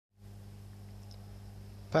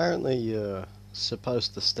Apparently you're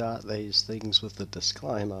supposed to start these things with a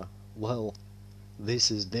disclaimer. Well, this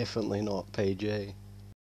is definitely not PG.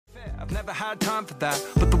 I've never had time for that,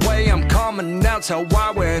 but the way I'm coming out, so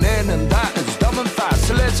I went in and that is dumb and fast,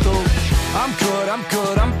 so let's go. I'm good,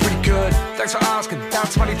 I'm pretty good. Thanks for asking,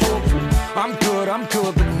 that's mighty thoughtful. I'm good,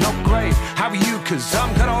 but not great. How are you? Cause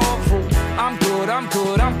I'm kinda awful. I'm good,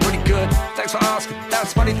 I'm pretty good. Thanks for asking,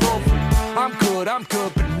 that's mighty thoughtful. I'm good,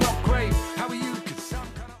 but not great. How are you? Cause I'm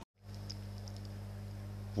kinda...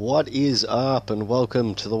 What is up, and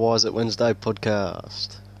welcome to the Wise It Wednesday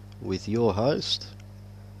podcast with your host,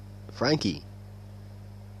 Frankie.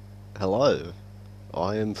 Hello,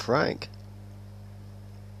 I am Frank.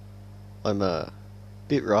 I'm a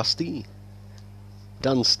bit rusty.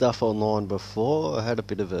 Done stuff online before. I had a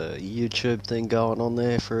bit of a YouTube thing going on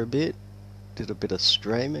there for a bit. Did a bit of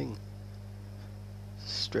streaming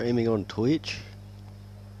on Twitch.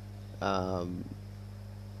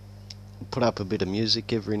 Put up a bit of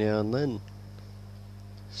music every now and then.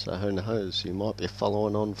 So who knows, you might be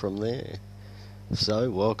following on from there. So,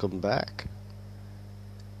 welcome back.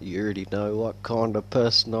 You already know what kind of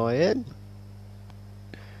person I am.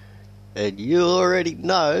 And you already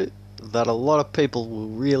know that a lot of people will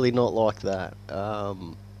really not like that.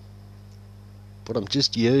 But I'm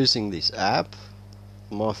just using this app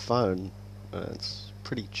on my phone. It's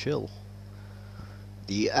pretty chill.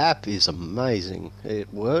 The app is amazing.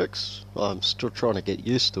 It works. I'm still trying to get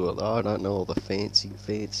used to it though. I don't know all the fancy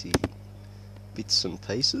bits and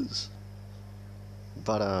pieces.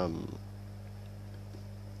 But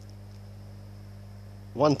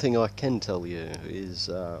one thing I can tell you is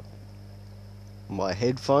my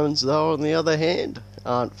headphones though, on the other hand,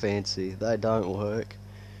 aren't fancy. They don't work.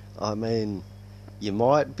 I mean, you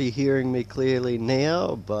might be hearing me clearly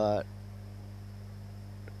now, but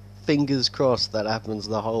fingers crossed that happens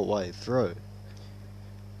the whole way through.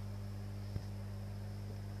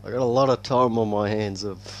 I got a lot of time on my hands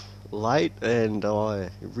of late, and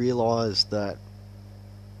I realised that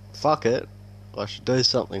fuck it, I should do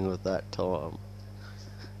something with that time.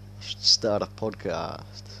 I should start a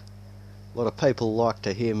podcast. A lot of people like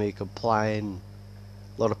to hear me complain.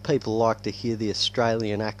 A lot of people like to hear the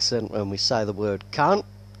Australian accent when we say the word cunt.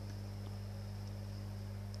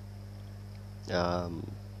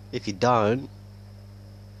 If you don't,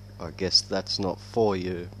 I guess that's not for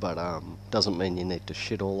you, but doesn't mean you need to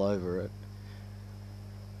shit all over it.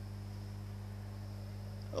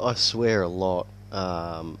 I swear a lot.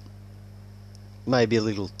 Maybe a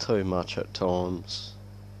little too much at times.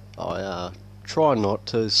 I try not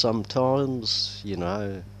to sometimes, you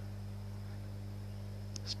know,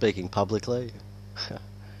 speaking publicly,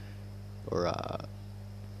 or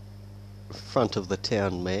front of the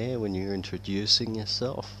town mayor when you're introducing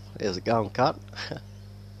yourself. How's it going, cut?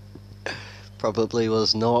 Probably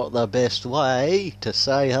was not the best way to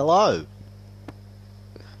say hello.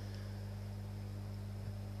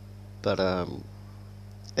 But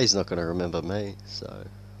he's not going to remember me, so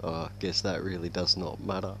I guess that really does not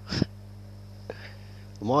matter. I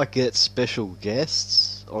might get special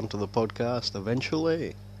guests onto the podcast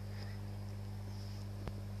eventually.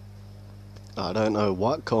 I don't know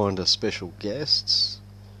what kind of special guests,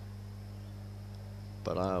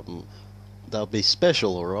 but they'll be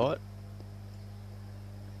special, alright?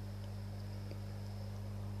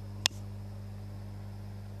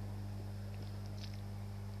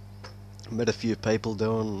 Met a few people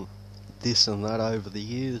doing this and that over the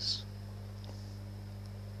years.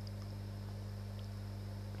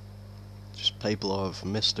 Just people I've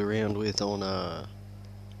messed around with on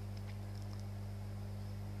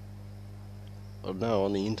I don't know,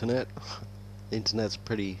 on the internet. The internet's a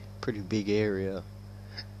pretty big area.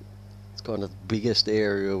 It's kind of the biggest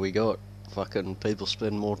area we got. Fucking people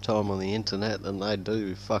spend more time on the internet than they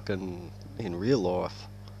do fucking in real life.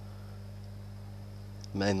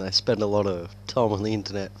 Man, they spend a lot of time on the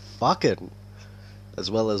internet fucking as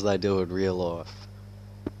well as they do in real life.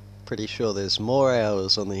 Pretty sure there's more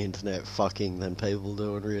hours on the internet fucking than people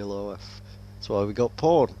do in real life. That's why we got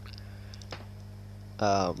porn.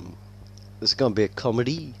 This is going to be a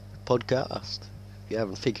comedy podcast, if you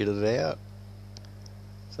haven't figured it out.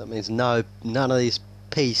 So that means none of this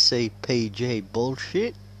PC, PG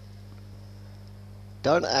bullshit.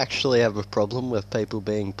 Don't actually have a problem with people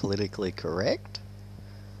being politically correct.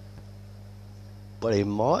 But in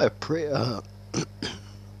my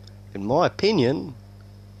opinion,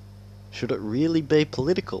 should it really be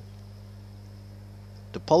political?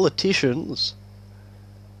 Do politicians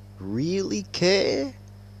really care?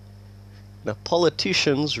 Are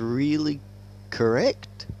politicians really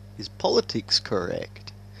correct? Is politics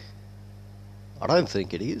correct? I don't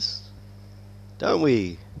think it is. Don't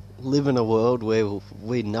we live in a world where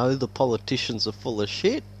we know the politicians are full of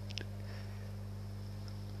shit?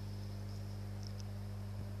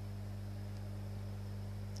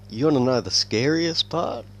 You want to know the scariest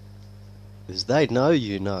part? Is they know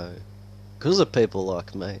you know. Because of people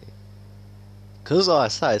like me. Because I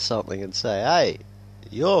say something and say, hey,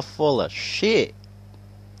 you're full of shit.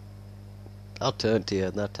 They'll turn to you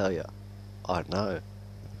and they'll tell you, I know.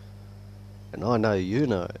 And I know you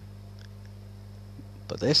know.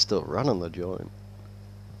 But they're still running the joint.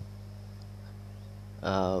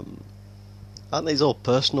 Aren't these all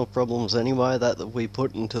personal problems anyway that we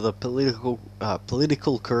put into the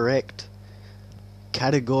political correct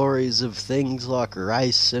categories of things like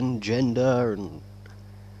race and gender and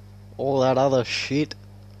all that other shit?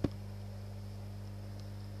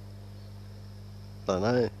 I don't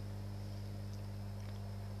know.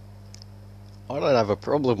 I don't have a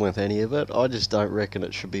problem with any of it. I just don't reckon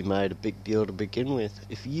it should be made a big deal to begin with.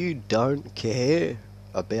 If you don't care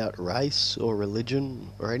about race or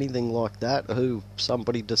religion or anything like that, who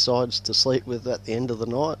somebody decides to sleep with at the end of the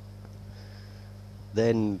night,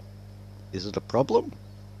 then is it a problem?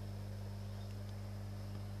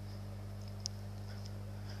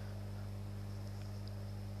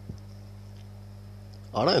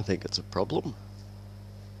 I don't think it's a problem.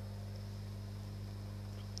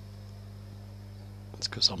 It's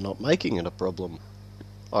because I'm not making it a problem.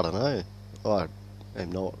 I don't know. I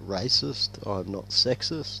am not racist. I'm not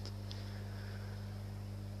sexist.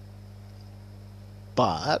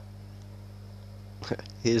 But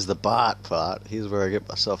here's the but part. Here's where I get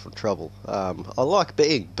myself in trouble. I like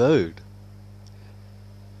being booed.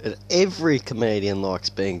 And every comedian likes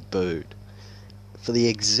being booed. For the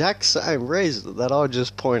exact same reason that I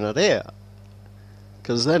just pointed out.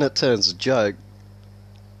 Because then it turns a joke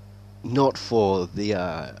not for the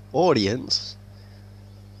audience,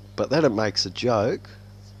 but then it makes a joke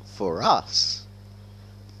for us.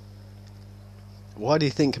 Why do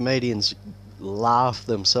you think comedians laugh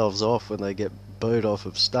themselves off when they get booed off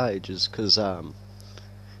of stage? Is because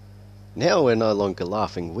now we're no longer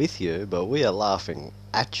laughing with you, but we are laughing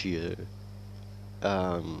at you.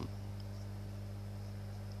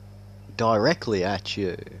 Directly at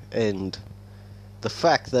you. And the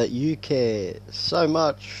fact that you care so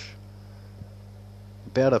much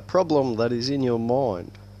about a problem that is in your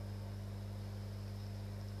mind.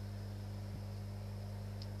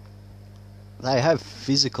 They have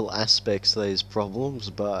physical aspects, these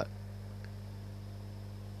problems,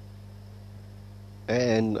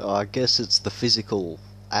 and I guess it's the physical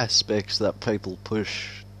aspects that people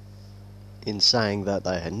push in saying that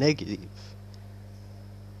they are negative.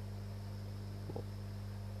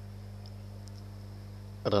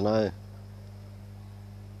 I don't know.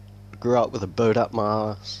 Grew up with a boot up my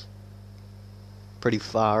ass. Pretty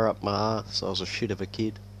far up my ass. I was a shit of a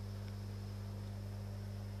kid.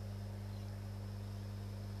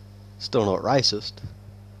 Still not racist,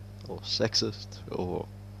 or sexist, or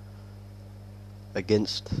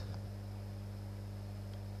against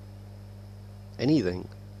anything.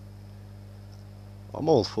 I'm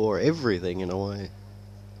all for everything in a way.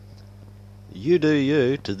 You do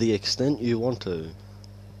you to the extent you want to.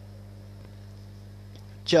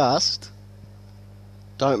 Just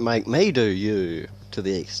don't make me do you to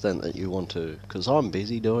the extent that you want to, because I'm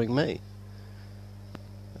busy doing me.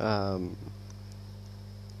 But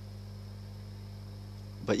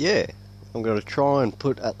yeah, I'm going to try and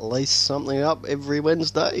put at least something up every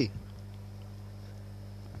Wednesday.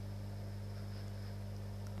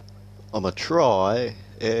 I'm going to try.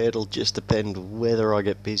 It'll just depend whether I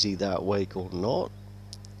get busy that week or not.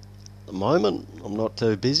 At the moment, I'm not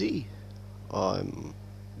too busy. I'm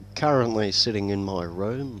currently sitting in my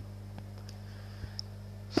room,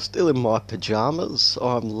 still in my pyjamas.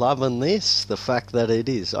 I'm loving this, the fact that it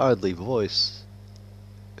is only voice.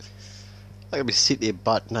 I could be sitting here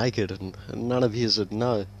butt naked and none of yous would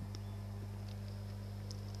know.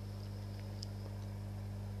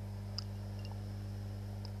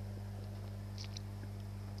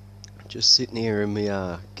 Just sitting here in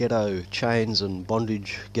my ghetto chains and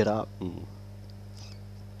bondage get up and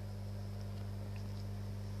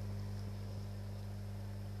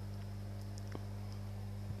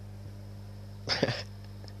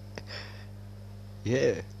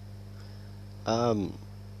yeah.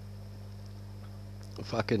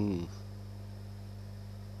 Fucking.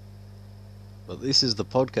 Well, this is the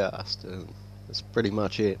podcast, and that's pretty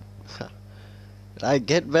much it. It ain't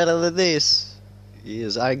get better than this.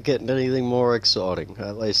 Yes, I ain't getting anything more exciting,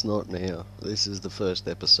 at least not now. This is the first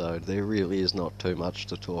episode. There really is not too much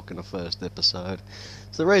to talk in a first episode.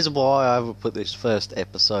 It's the reason why I haven't put this first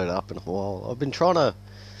episode up in a while. I've been trying to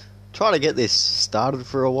trying to get this started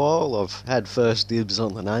for a while. I've had first dibs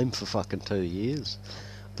on the name for fucking 2 years.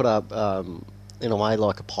 Put up, in a way,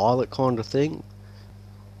 like a pilot kind of thing,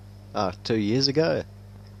 2 years ago.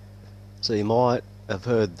 So you might have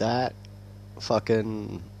heard that.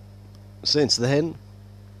 Fucking, since then,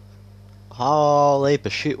 a whole heap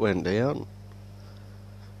of shit went down.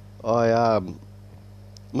 I,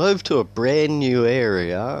 moved to a brand new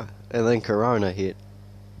area, and then Corona hit.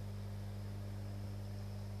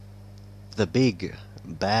 The big,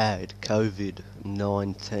 bad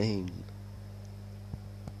COVID-19.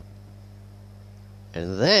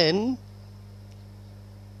 And then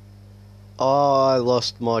I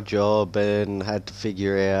lost my job and had to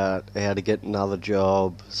figure out how to get another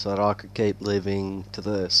job so that I could keep living to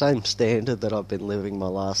the same standard that I've been living my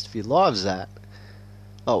last few lives at.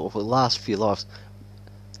 Oh, well, last few lives.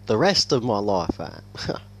 The rest of my life at.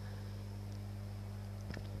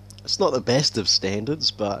 It's not the best of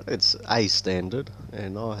standards, but it's a standard,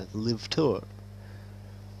 and I live to it.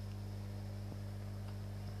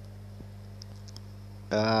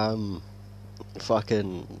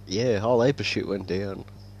 Fucking, yeah, whole heap of shit went down.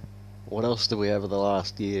 What else did we have in the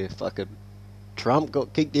last year? Fucking Trump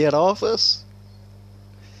got kicked out of office.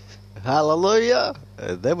 Hallelujah.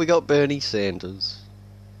 And then we got Bernie Sanders.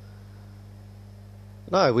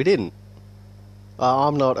 No, we didn't.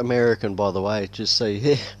 I'm not American, by the way, just so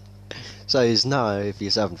you so you know, if you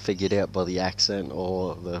haven't figured out by the accent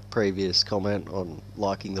or the previous comment on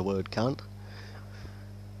liking the word cunt.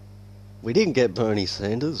 We didn't get Bernie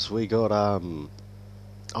Sanders, we got,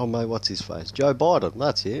 oh mate, what's his face? Joe Biden,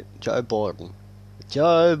 that's it, Joe Biden.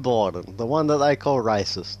 Joe Biden, the one that they call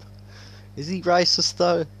racist. Is he racist,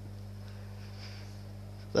 though?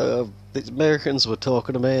 The Americans were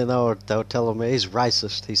talking to me and they were telling me he's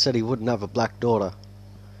racist. He said he wouldn't have a black daughter.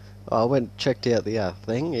 I went and checked out the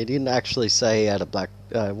thing. He didn't actually say he had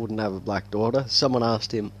wouldn't have a black daughter. Someone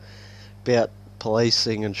asked him about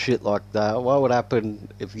policing and shit like that. What would happen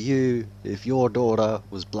if your daughter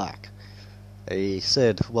was black? He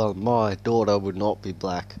said, well, my daughter would not be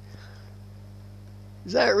black.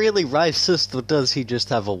 Is that really racist, or does he just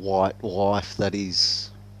have a white wife that he's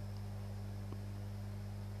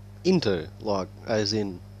into? Like, as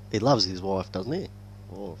in, he loves his wife, doesn't he?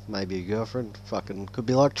 Or maybe a girlfriend. Fucking could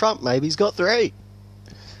be like Trump. Maybe he's got 3.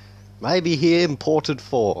 Maybe he imported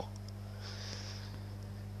 4.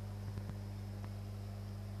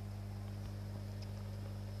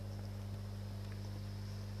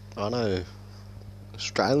 I know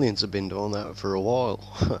Australians have been doing that for a while.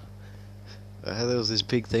 There was this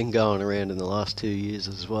big thing going around in the last 2 years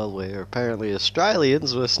as well, where apparently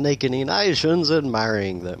Australians were sneaking in Asians and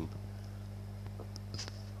marrying them.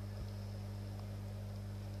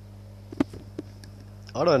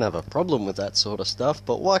 I don't have a problem with that sort of stuff,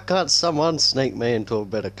 but why can't someone sneak me into a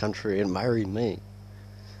better country and marry me?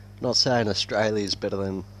 Not saying Australia's better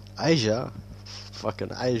than Asia.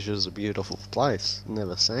 Fucking Asia's a beautiful place.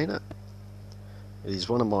 Never seen it. It is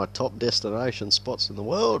one of my top destination spots in the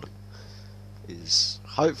world. Is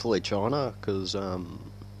hopefully China, because, well,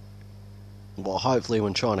 hopefully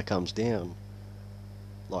when China comes down,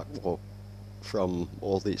 like, well, from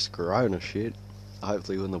all this corona shit,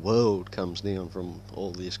 hopefully when the world comes down from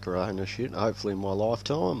all this corona shit, hopefully in my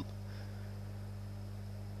lifetime.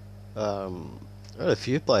 I've got a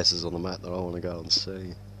few places on the map that I want to go and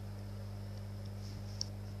see.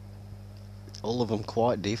 All of them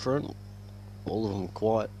quite different. All of them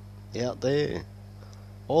quite out there.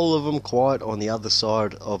 All of them quite on the other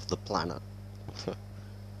side of the planet.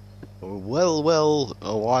 well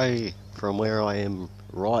away from where I am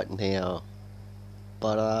right now.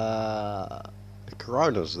 But,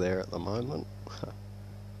 Corona's there at the moment.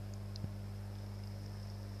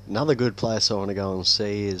 Another good place I want to go and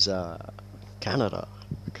see is Canada,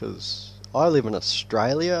 because I live in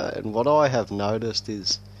Australia, and what I have noticed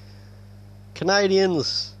is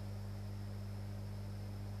Canadians,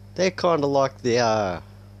 they're kind of like the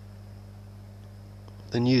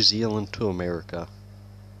New Zealand to America.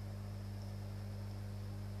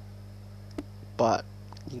 But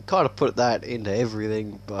you can kind of put that into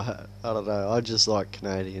everything, but I don't know, I just like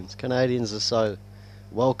Canadians. Canadians are so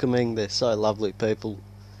welcoming, they're so lovely people.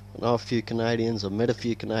 I know a few Canadians, I've met a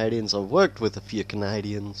few Canadians, I've worked with a few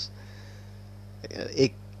Canadians.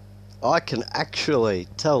 I can actually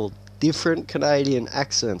tell different Canadian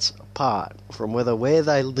accents apart from where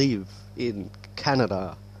they live in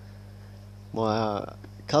Canada. My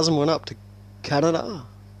cousin went up to Canada.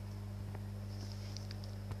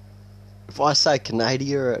 If I say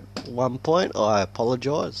Canada at one point, I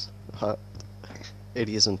apologise. It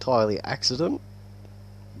is entirely accident,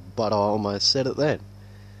 but I almost said it then.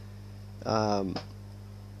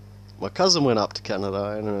 My cousin went up to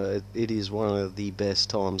Canada, and it is one of the best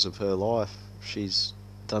times of her life. She's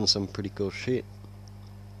done some pretty cool shit.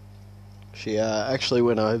 She actually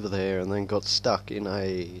went over there and then got stuck in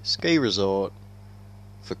a ski resort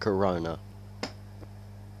for Corona.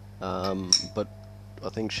 But I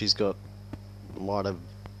think might have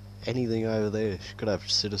anything over there. She could have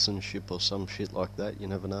citizenship or some shit like that, you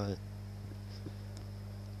never know.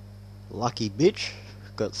 Lucky bitch,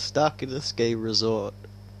 got stuck in a ski resort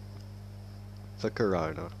for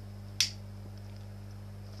Corona.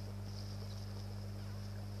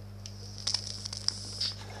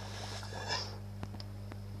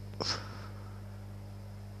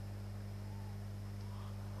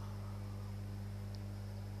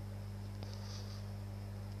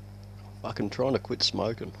 Fucking trying to quit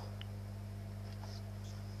smoking.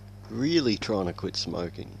 Really trying to quit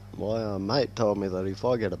smoking. My mate told me that if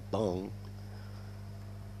I get a bong,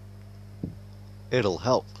 it'll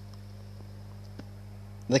help.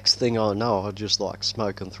 Next thing I know, I just like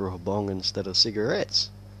smoking through a bong instead of cigarettes.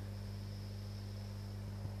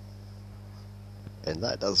 And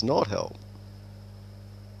that does not help.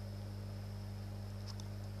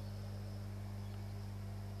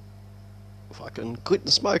 Fucking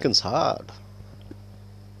quitting smoking's hard.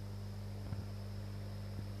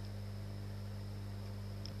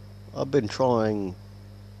 I've been trying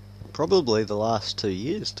probably the last 2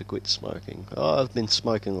 years to quit smoking. I've been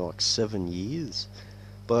smoking like 7 years.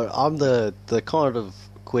 But I'm the kind of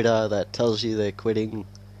quitter that tells you they're quitting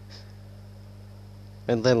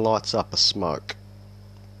and then lights up a smoke.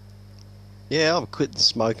 Yeah, I'm quitting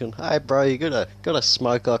smoking. Hey bro, you got a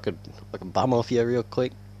smoke I could bum off you real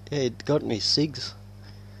quick? Yeah, got any cigs?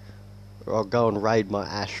 Or I'll go and raid my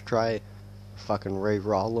ashtray, fucking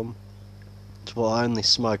re-roll them. That's why I only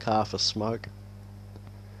smoke half a smoke.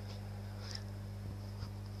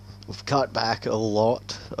 I've cut back a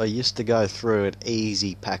lot. I used to go through an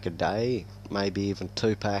easy pack a day, maybe even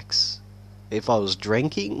 2 packs. If I was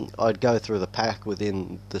drinking, I'd go through the pack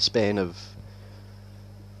within the span of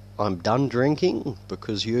I'm done drinking,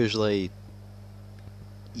 because usually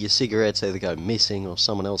your cigarettes either go missing or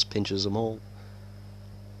someone else pinches them all.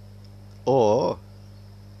 Or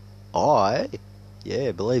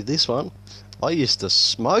believe this one, I used to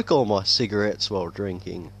smoke all my cigarettes while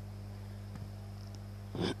drinking.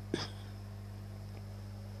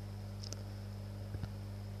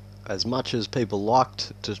 As much as people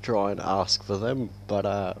liked to try and ask for them, but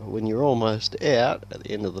when you're almost out at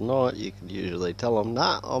the end of the night, you can usually tell them,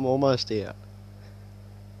 nah, I'm almost out.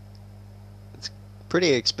 It's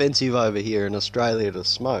pretty expensive over here in Australia to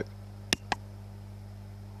smoke.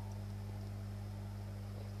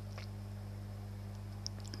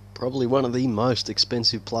 Probably one of the most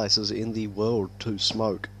expensive places in the world to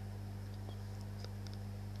smoke.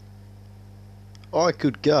 I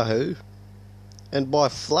could go and buy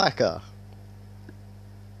flacker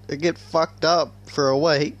and get fucked up for a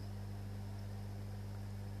week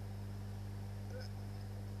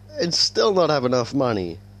and still not have enough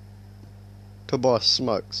money to buy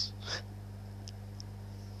smokes.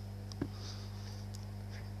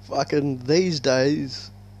 Fucking these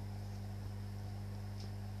days,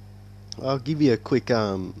 I'll give you a quick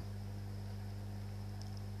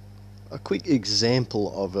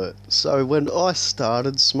example of it. So when I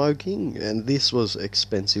started smoking, and this was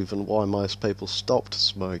expensive and why most people stopped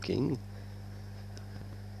smoking,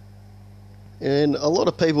 and a lot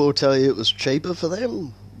of people will tell you it was cheaper for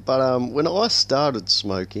them, but when I started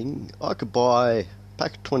smoking, I could buy a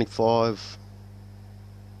pack of 25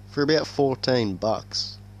 for about $14.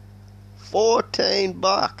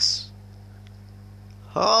 $14!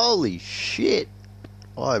 Holy shit!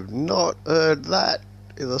 I've not heard that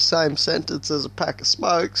in the same sentence as a pack of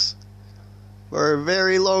smokes for a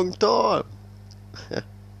very long time.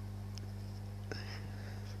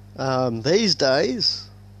 These days,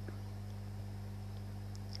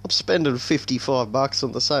 I'm spending $55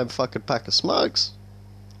 on the same fucking pack of smokes.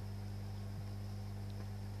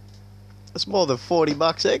 That's more than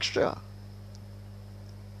 $40 extra.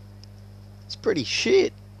 It's pretty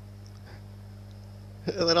shit.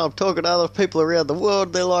 And then I'm talking to other people around the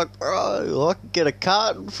world, they're like, bro, I can get a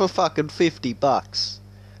carton for fucking $50.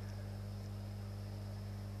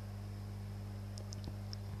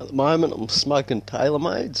 At the moment, I'm smoking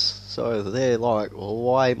TaylorMades, so they're like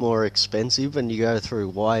way more expensive, and you go through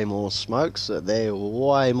way more smokes, so they're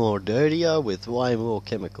way more dirtier with way more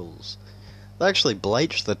chemicals. They actually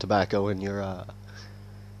bleach the tobacco in your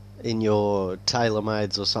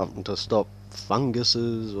TaylorMades or something to stop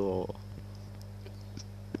funguses or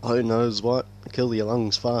who knows what, kill your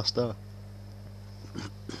lungs faster,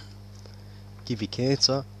 give you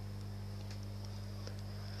cancer.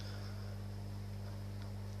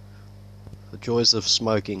 Joys of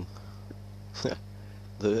smoking.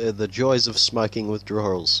 The joys of smoking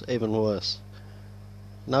withdrawals, even worse.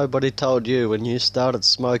 Nobody told you when you started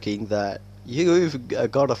smoking that you've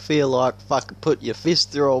got to feel like fucking put your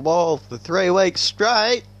fist through a wall for 3 weeks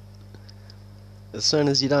straight as soon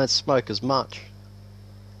as you don't smoke as much.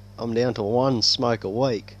 I'm down to 1 smoke a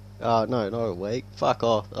week. No, not a week. Fuck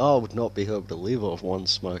off. I would not be able to live off 1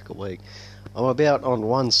 smoke a week. I'm about on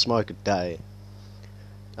 1 smoke a day.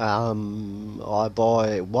 I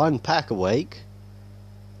buy 1 pack a week.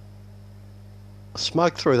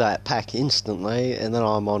 Smoke through that pack instantly, and then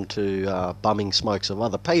I'm on to bumming smokes of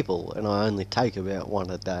other people, and I only take about 1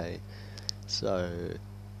 a day. So,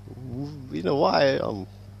 in a way, I'm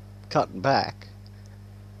cutting back.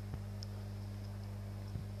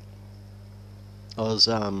 I was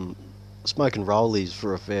smoking rollies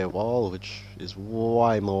for a fair while, which is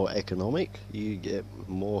way more economic. You get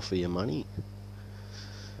more for your money.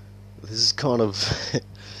 This is kind of...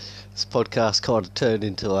 this podcast kind of turned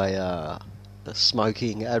into a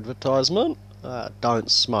smoking advertisement.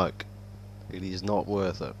 Don't smoke. It is not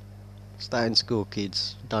worth it. Stay in school,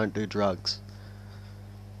 kids. Don't do drugs.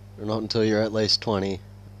 Not until you're at least 20.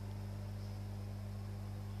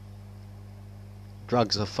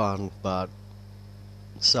 Drugs are fun, but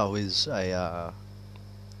so is a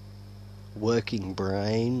working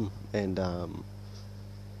brain and a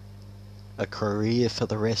career for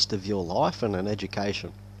the rest of your life and an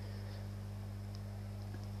education.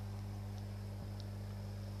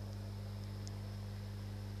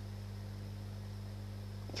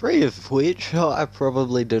 Three of which I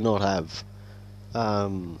probably do not have.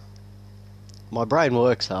 My brain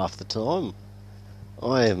works half the time.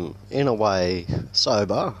 I am, in a way,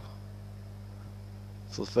 sober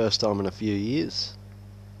for the first time in a few years.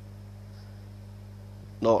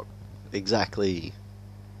 Not exactly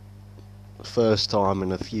the first time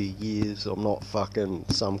in a few years. I'm not fucking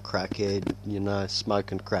some crackhead,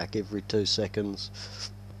 smoking crack every 2 seconds.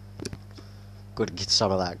 Got to get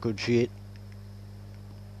some of that good shit.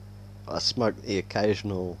 I smoke the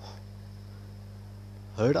occasional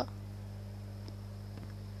hooter,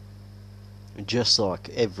 just like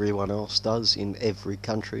everyone else does in every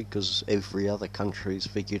country, because every other country's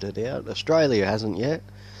figured it out. Australia hasn't yet.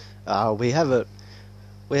 We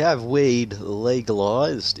have weed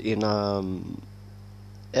legalised in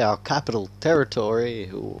our capital territory,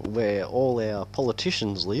 where all our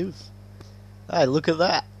politicians live. Hey, look at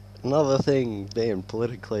that! Another thing being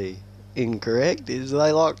politically incorrect is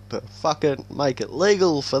they like to fucking make it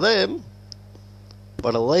legal for them,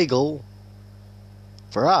 but illegal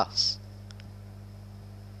for us.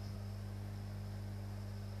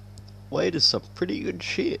 Weed is some pretty good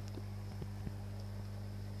shit.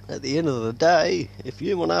 At the end of the day, if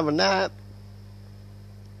you want to have a nap,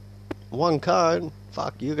 1 cone,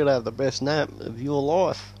 fuck, you're gonna have the best nap of your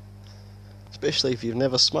life. Especially if you've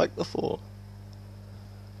never smoked before.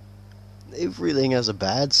 Everything has a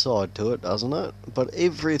bad side to it, doesn't it? But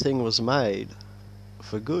everything was made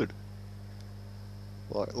for good.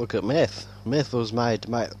 Like, look at meth. Meth was made to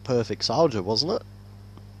make the perfect soldier, wasn't it?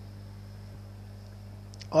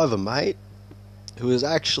 I have a mate who is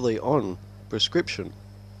actually on prescription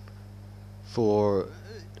for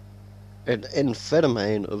an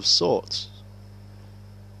amphetamine of sorts.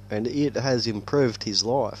 And it has improved his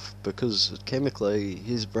life because chemically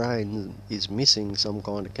his brain is missing some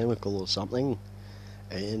kind of chemical or something,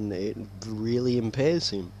 and it really impairs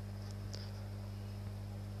him.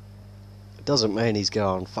 It doesn't mean he's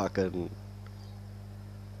going fucking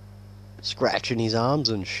scratching his arms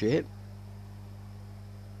and shit.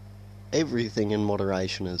 Everything in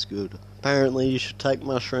moderation is good. Apparently you should take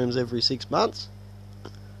mushrooms every 6 months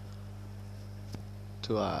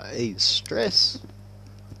to ease stress.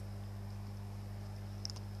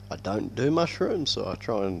 I don't do mushrooms, so I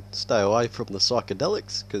try and stay away from the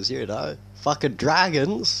psychedelics, because, fucking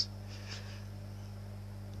dragons.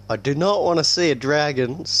 I do not want to see a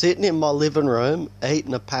dragon sitting in my living room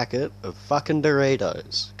eating a packet of fucking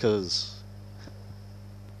Doritos, because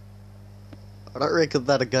I don't reckon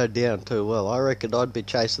that'd go down too well. I reckon I'd be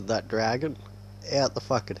chasing that dragon out the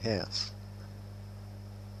fucking house.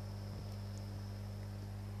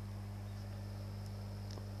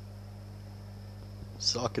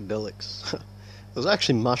 Psychedelics. There was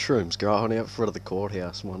actually mushrooms growing out front of the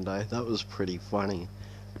courthouse one day. That was pretty funny.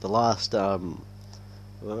 The last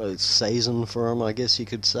season for them, I guess you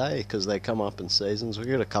could say, because they come up in seasons. We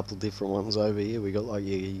got a couple different ones over here. We got like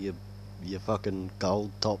your fucking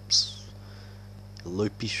gold tops,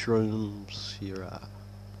 loopy shrooms. You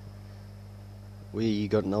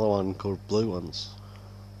got another one called blue ones.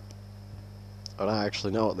 I don't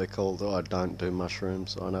actually know what they're called. I don't do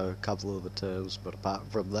mushrooms. I know a couple of the terms, but apart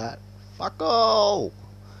from that, fuck all!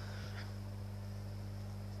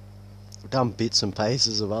 I've done bits and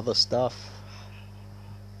pieces of other stuff.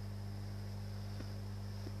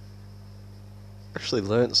 Actually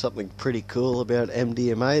learnt something pretty cool about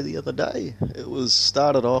MDMA the other day. It was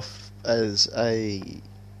started off as in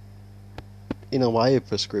a way, a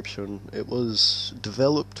prescription. It was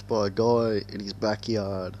developed by a guy in his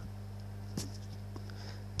backyard.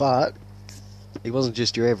 But he wasn't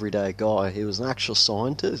just your everyday guy, he was an actual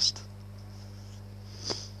scientist.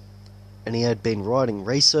 And he had been writing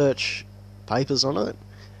research papers on it,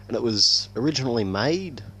 and it was originally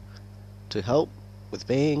made to help with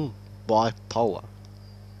being bipolar.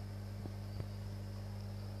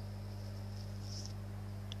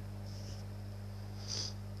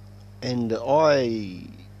 And I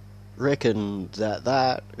reckon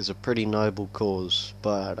that is a pretty noble cause,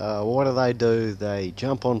 but what do? They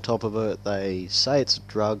jump on top of it, they say it's a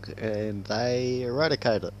drug, and they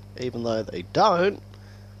eradicate it, even though they don't,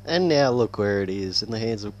 and now look where it is, in the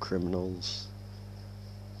hands of criminals.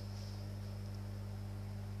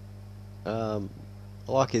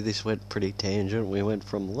 Lucky this went pretty tangent. We went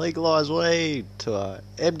from legalised weed to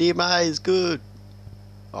MDMA is good.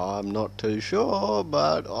 I'm not too sure,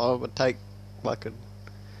 but I would take fucking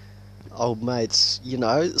old mate's,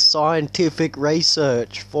 scientific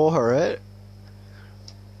research for it.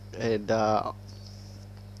 And I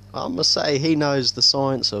must say he knows the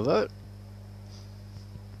science of it.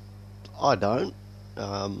 I don't.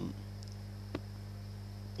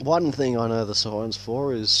 One thing I know the science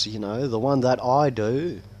for is, the one that I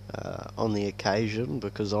do on the occasion,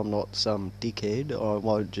 because I'm not some dickhead. I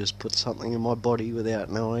won't just put something in my body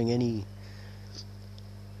without knowing any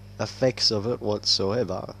effects of it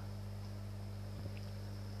whatsoever.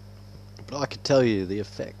 But I can tell you the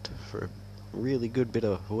effect for a really good bit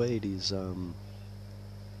of weed is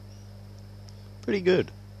pretty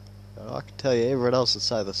good. I can tell you everyone else would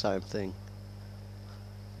say the same thing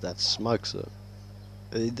that smokes it.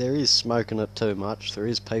 There is smoking it too much. There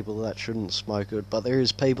is people that shouldn't smoke it, but there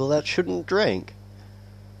is people that shouldn't drink.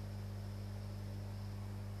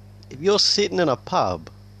 If you're sitting in a pub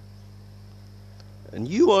and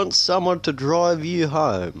you want someone to drive you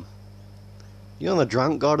home, you want the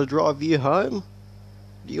drunk guy to drive you home?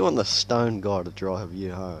 Do you want the stoned guy to drive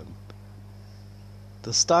you home?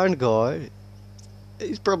 The stoned guy,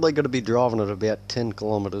 he's probably going to be driving at about 10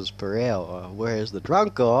 kilometres per hour, whereas the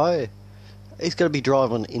drunk guy, he's going to be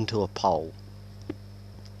driving into a pole.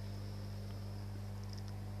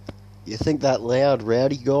 You think that loud,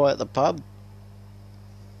 rowdy guy at the pub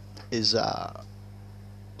is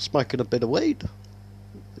smoking a bit of weed?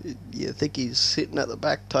 You think he's sitting at the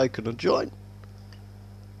back taking a joint?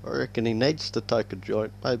 I reckon he needs to take a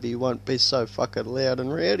joint. Maybe he won't be so fucking loud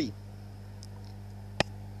and rowdy.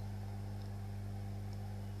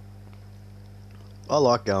 I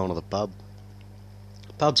like going to the pub.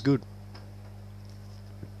 Pub's good.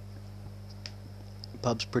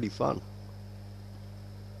 Pub's pretty fun.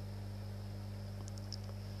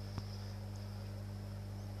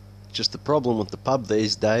 Just the problem with the pub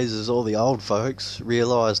these days is all the old folks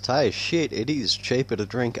realised, hey, shit, it is cheaper to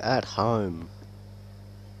drink at home.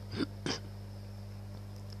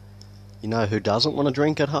 You know who doesn't want to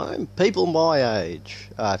drink at home? People my age.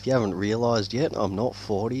 If you haven't realised yet, I'm not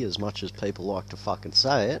 40 as much as people like to fucking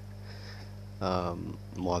say it.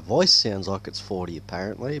 My voice sounds like it's 40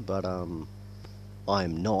 apparently, but I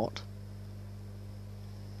am not.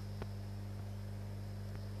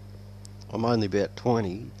 I'm only about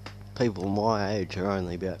 20. People my age are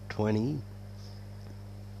only about 20.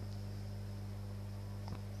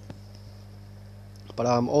 But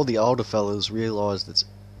all the older fellas realised it's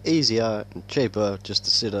easier and cheaper just to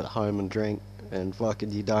sit at home and drink, and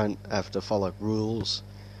fucking you don't have to follow rules.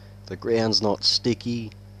 The ground's not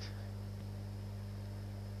sticky.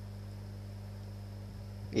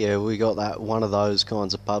 Yeah, we got that one of those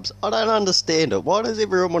kinds of pubs. I don't understand it. Why does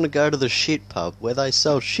everyone want to go to the shit pub where they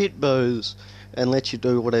sell shit booze and let you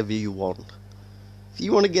do whatever you want? If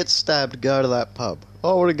you want to get stabbed, go to that pub.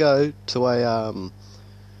 I want to go to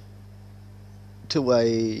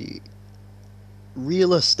a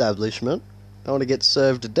real establishment. I want to get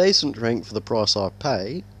served a decent drink for the price I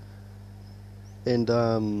pay, and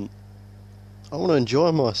I want to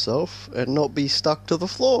enjoy myself and not be stuck to the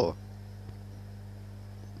floor.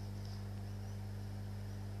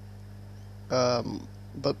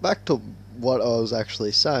 But back to what I was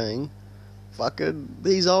actually saying. Fucking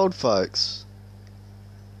these old folks.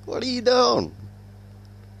 What are you doing?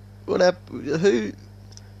 What happened?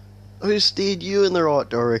 Who steered you in the right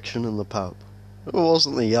direction in the pub? It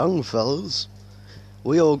wasn't the young fellas.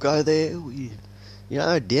 We all go there,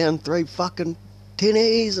 down 3 fucking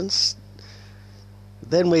tinnies, and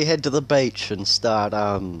then we head to the beach and start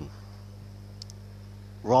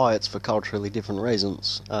riots for culturally different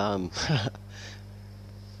reasons. I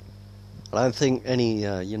don't think any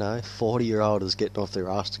 40-year-old is getting off their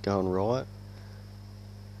ass to go and riot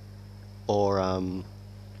or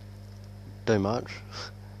do much.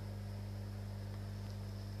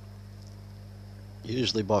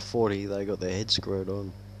 Usually by 40 they got their head screwed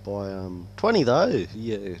on. By 20 though,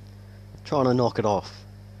 yeah, trying to knock it off.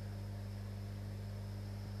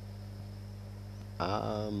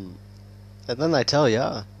 And then they tell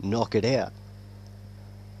you, knock it out.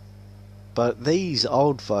 But these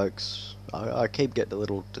old folks, I keep getting a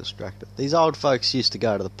little distracted. These old folks used to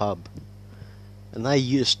go to the pub, and they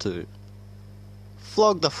used to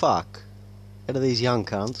flog the fuck out of these young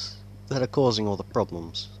cunts that are causing all the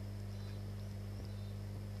problems.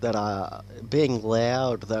 That are being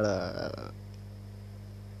loud, that are...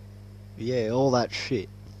 yeah, all that shit.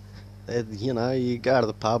 You go to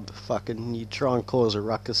the pub, fucking, you try and cause a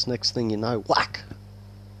ruckus, next thing you know, whack!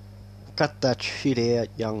 Cut that shit out,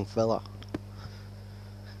 young fella.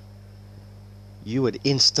 You would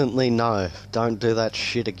instantly know, don't do that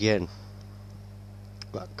shit again.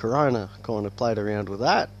 But Corona kind of played around with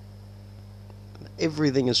that.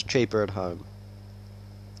 Everything is cheaper at home.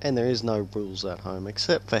 And there is no rules at home,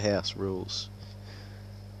 except for house rules.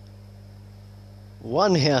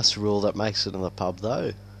 One house rule that makes it in the pub,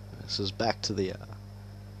 though, this is back to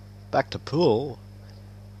pool.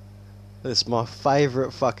 This is my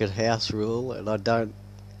favourite fucking house rule, and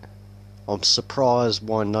I'm surprised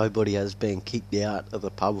why nobody has been kicked out of the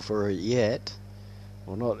pub for it yet.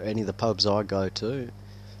 Well, not any of the pubs I go to.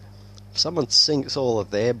 If someone sinks all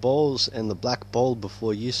of their balls and the black ball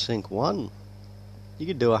before you sink one, you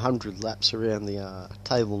could do 100 laps around the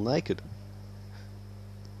table naked.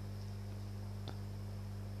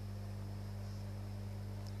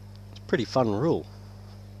 It's a pretty fun rule.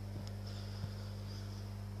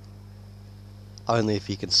 Only if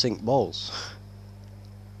you can sink balls.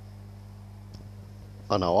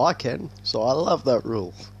 I know I can, so I love that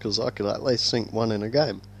rule, because I could at least sink one in a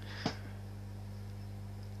game.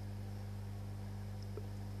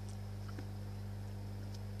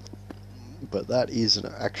 But that is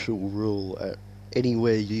an actual rule at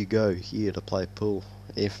anywhere you go here to play pool.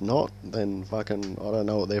 If not, then fucking, I don't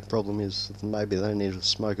know what their problem is. Maybe they need to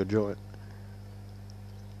smoke a joint.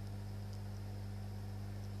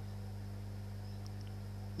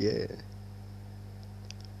 Yeah.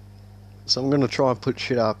 So I'm going to try and put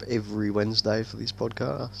shit up every Wednesday for this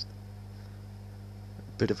podcast.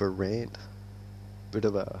 Bit of a rant. Bit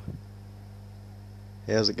of a...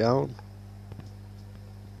 how's it going?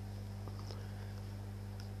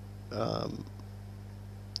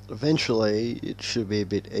 Eventually it should be a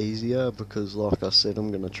bit easier, because like I said,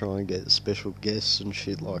 I'm going to try and get special guests and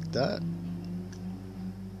shit like that.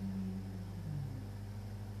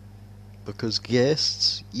 Because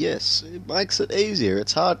guests, yes, it makes it easier.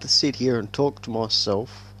 It's hard to sit here and talk to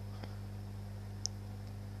myself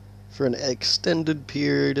for an extended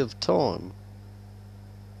period of time.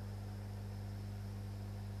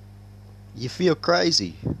 You feel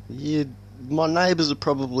crazy. My neighbours are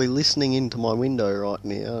probably listening into my window right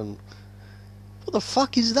now, and what the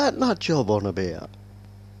fuck is that nut job on about?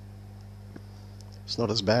 It's not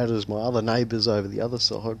as bad as my other neighbours over the other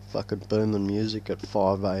side, fucking booming music at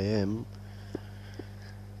 5 AM.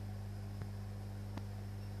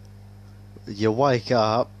 You wake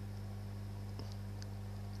up,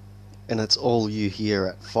 and it's all you hear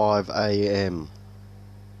at 5 AM.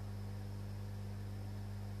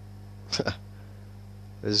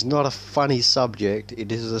 It's not a funny subject,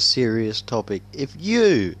 it is a serious topic. If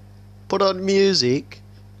you put on music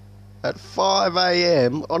at 5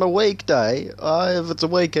 AM on a weekday, if it's a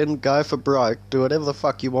weekend, go for broke, do whatever the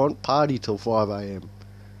fuck you want, party till 5 AM.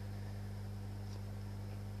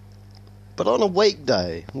 But on a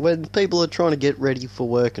weekday, when people are trying to get ready for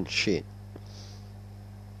work and shit,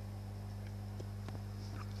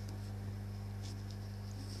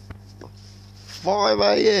 "5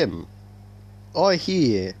 AM, I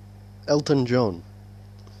hear Elton John.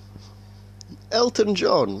 Elton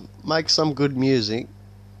John makes some good music,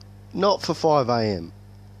 not for 5 AM.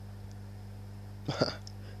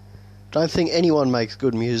 Don't think anyone makes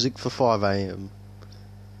good music for 5 AM.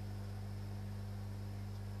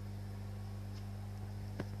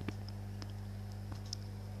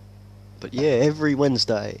 But yeah, every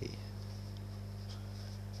Wednesday.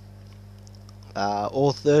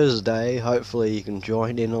 Or Thursday, hopefully you can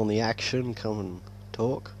join in on the action, come and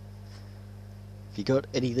talk. If you got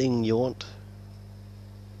anything you want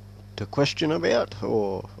to question about,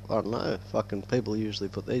 or I don't know, fucking people usually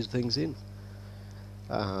put these things in.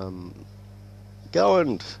 Go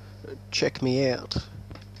and check me out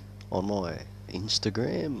on my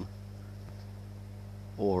Instagram,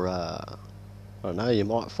 or I don't know, you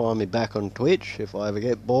might find me back on Twitch if I ever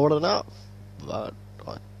get bored enough, but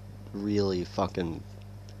I really fucking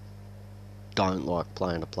don't like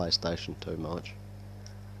playing a PlayStation too much.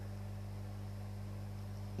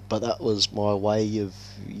 But that was my way of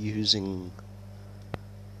using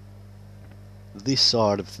this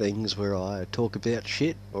side of things, where I talk about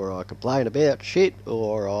shit, or I complain about shit,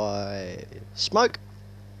 or I smoke.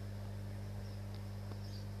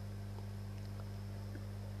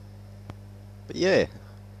 But yeah,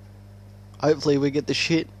 hopefully we get the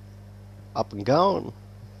shit up and going.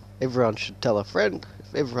 Everyone should tell a friend.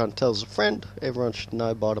 If everyone tells a friend, everyone should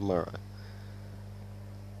know by tomorrow.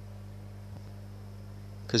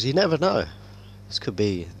 Because you never know. This could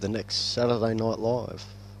be the next Saturday Night Live,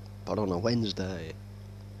 but on a Wednesday.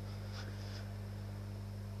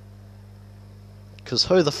 Because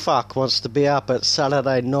who the fuck wants to be up at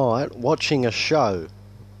Saturday night watching a show?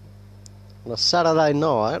 On a Saturday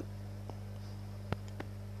night,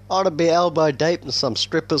 I'd be elbow deep in some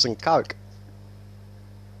strippers and coke.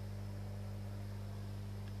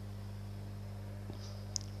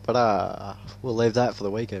 But we'll leave that for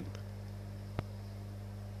the weekend.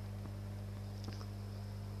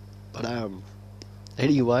 But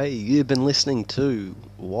anyway, you've been listening to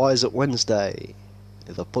Why Is It Wednesday,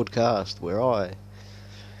 the podcast where I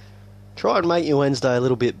try and make your Wednesday a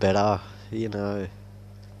little bit better, you know.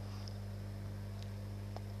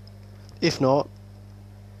 If not,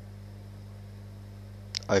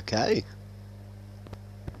 okay.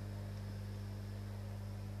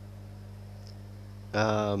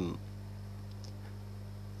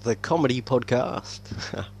 The comedy podcast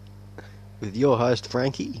with your host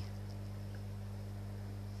Frankie.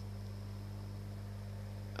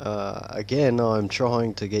 Again, I'm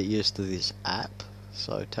trying to get used to this app,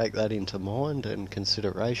 so take that into mind and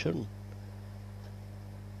consideration.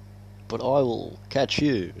 But I will catch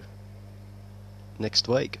you next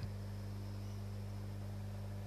week.